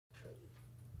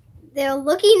They're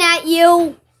looking at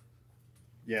you.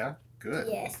 Yeah, good.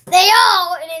 Yes, they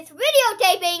are, and it's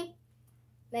videotaping.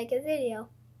 Make a video.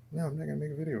 No, I'm not gonna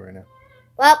make a video right now.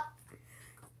 Well,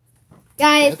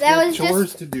 guys, That's that was chores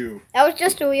just to do. that was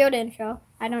just a weird intro.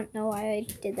 I don't know why I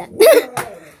did that.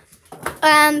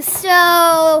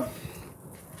 So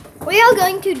we are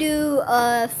going to do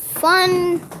a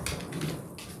fun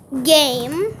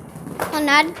game. Well,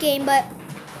 not a game, but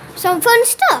some fun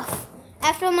stuff.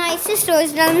 After my sister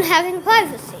is done having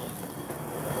privacy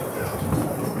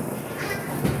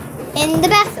in the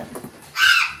bathroom.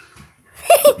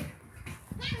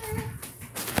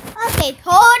 Okay,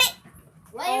 hold it.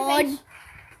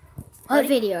 What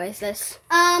video is this?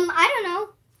 I don't know.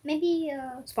 Maybe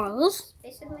Sparkles.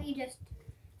 Basically, just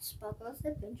Sparkles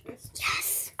Adventures.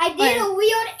 Yes. I did a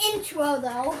weird intro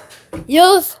though.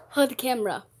 Yes, hold the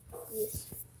camera. Yes.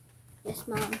 Yes,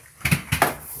 Mom.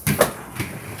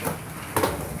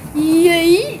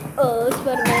 Yay! Oh,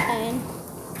 Spider-Man.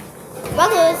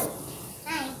 Sparkles.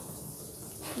 Hi.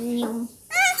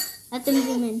 Let them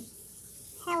zoom in.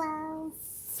 Hello.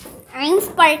 I'm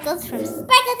Sparkles from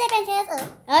Sparkles Adventures.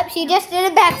 Oh, she just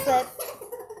did a backflip.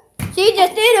 She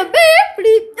just did a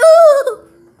backflip.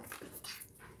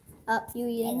 Oh, you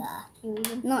eating? You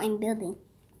eating? No, I'm building.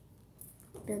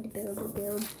 Build.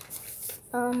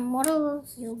 What are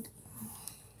those?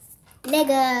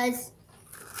 Legos.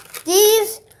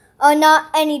 These are not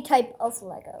any type of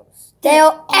Legos. They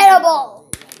are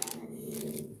edible.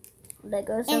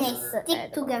 Legos And are they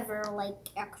stick together like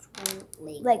actual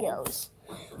Legos.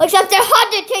 Except they're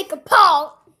hard to take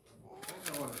apart. I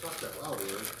don't want to talk that loud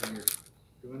when you're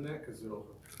doing that because it'll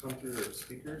come through their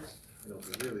speakers and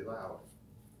it'll be really loud.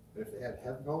 And if they had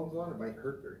headphones on, it might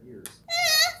hurt their ears.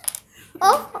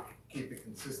 Oh, Keep a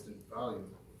consistent volume.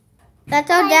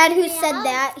 that's our dad who said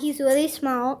that. He's really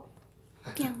smart.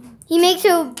 He makes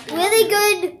a really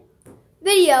good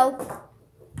video.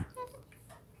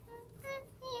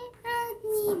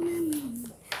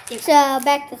 So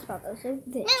back to Sparkles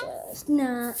Adventures.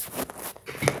 No.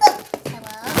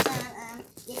 Hello.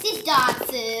 This is dog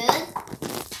food.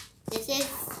 This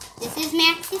is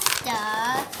Max's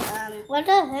stuff. What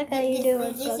the heck are you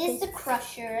doing? This is the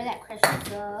crusher that crushes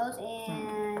those,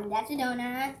 and that's a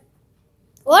donut.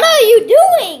 What are you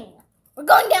doing? We're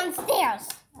going downstairs.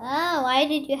 Oh, why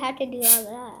did you have to do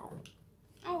all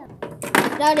I don't know.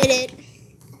 that? Started it.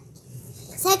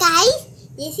 So guys,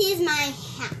 this is my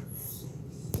house.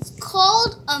 It's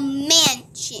called a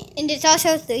mansion. And it's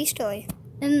also 3 stories.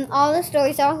 And all the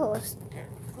stories are hosts.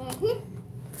 Oh,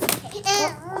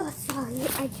 sorry.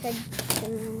 I tried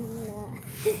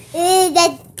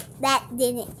That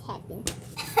didn't happen.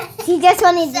 She just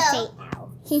wanted to So- say ow.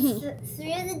 Through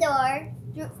the door.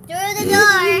 Through the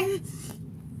door.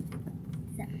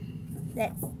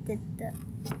 That's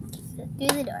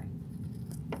Through the door.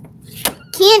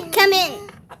 Can't come in.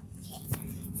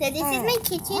 So this is my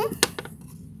kitchen.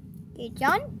 Okay,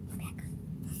 John.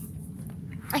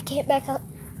 I can't back up.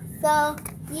 So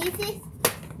this is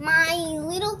my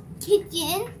little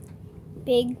kitchen.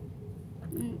 Big.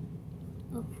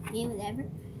 Okay, whatever.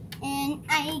 And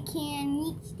I can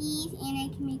reach these and I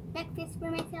can make breakfast for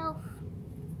myself.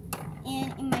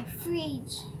 And in my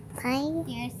fridge,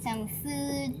 there's some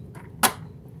food.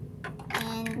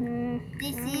 And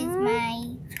this is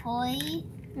my toy.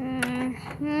 And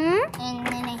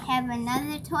then I have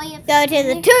another toy up Go to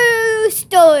here. the 2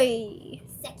 story.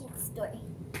 Second story.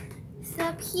 So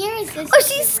up here is just Oh,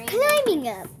 she's a random- climbing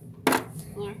up.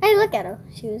 Yeah. Hey, look at her.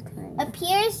 She was climbing. Up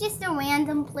here is just a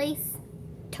random place.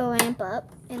 To ramp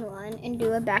up in one and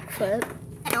do a backflip.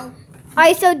 Ow.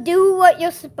 Alright, so do what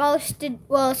you're supposed to.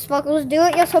 Well, Sparkles, do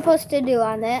what you're supposed to do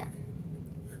on it.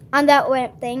 On that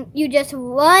ramp thing. You just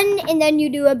run and then you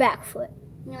do a backflip.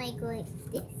 You know, I go like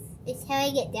this. It's how I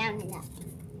get down and up.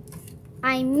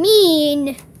 I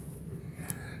mean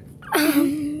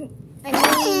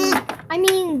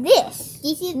this.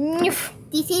 This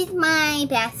is my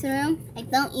bathroom. I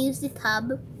don't use the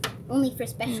tub, only for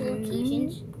special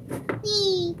occasions.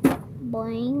 Whee!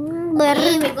 Boing.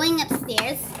 Okay, we're going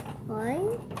upstairs.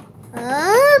 Boing.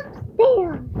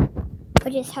 Upstairs.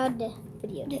 Which is how the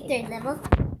video The tape. 3rd level.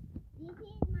 This is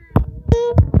my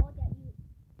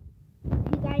if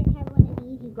you guys have one of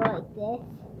these, you go like this.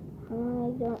 I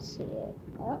don't see it.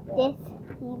 This,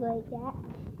 you go like that.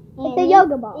 It's a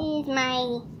yoga ball. This is my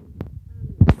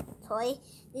toy.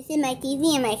 This is my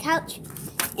TV and my couch.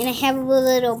 And I have a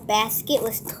little basket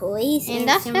with toys. And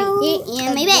that's some how right there,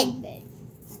 and my bed.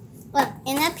 Look,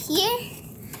 and up here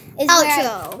is where I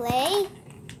Outro. play.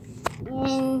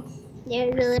 And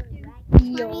there's a little dragon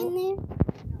in there.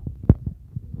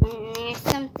 And there's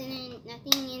something,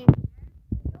 nothing in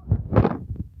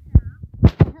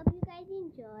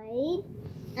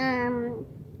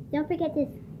Don't forget to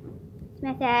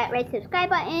smash that red subscribe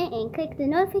button and click the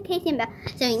notification bell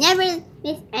so you never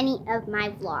miss any of my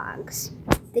vlogs.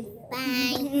 Goodbye.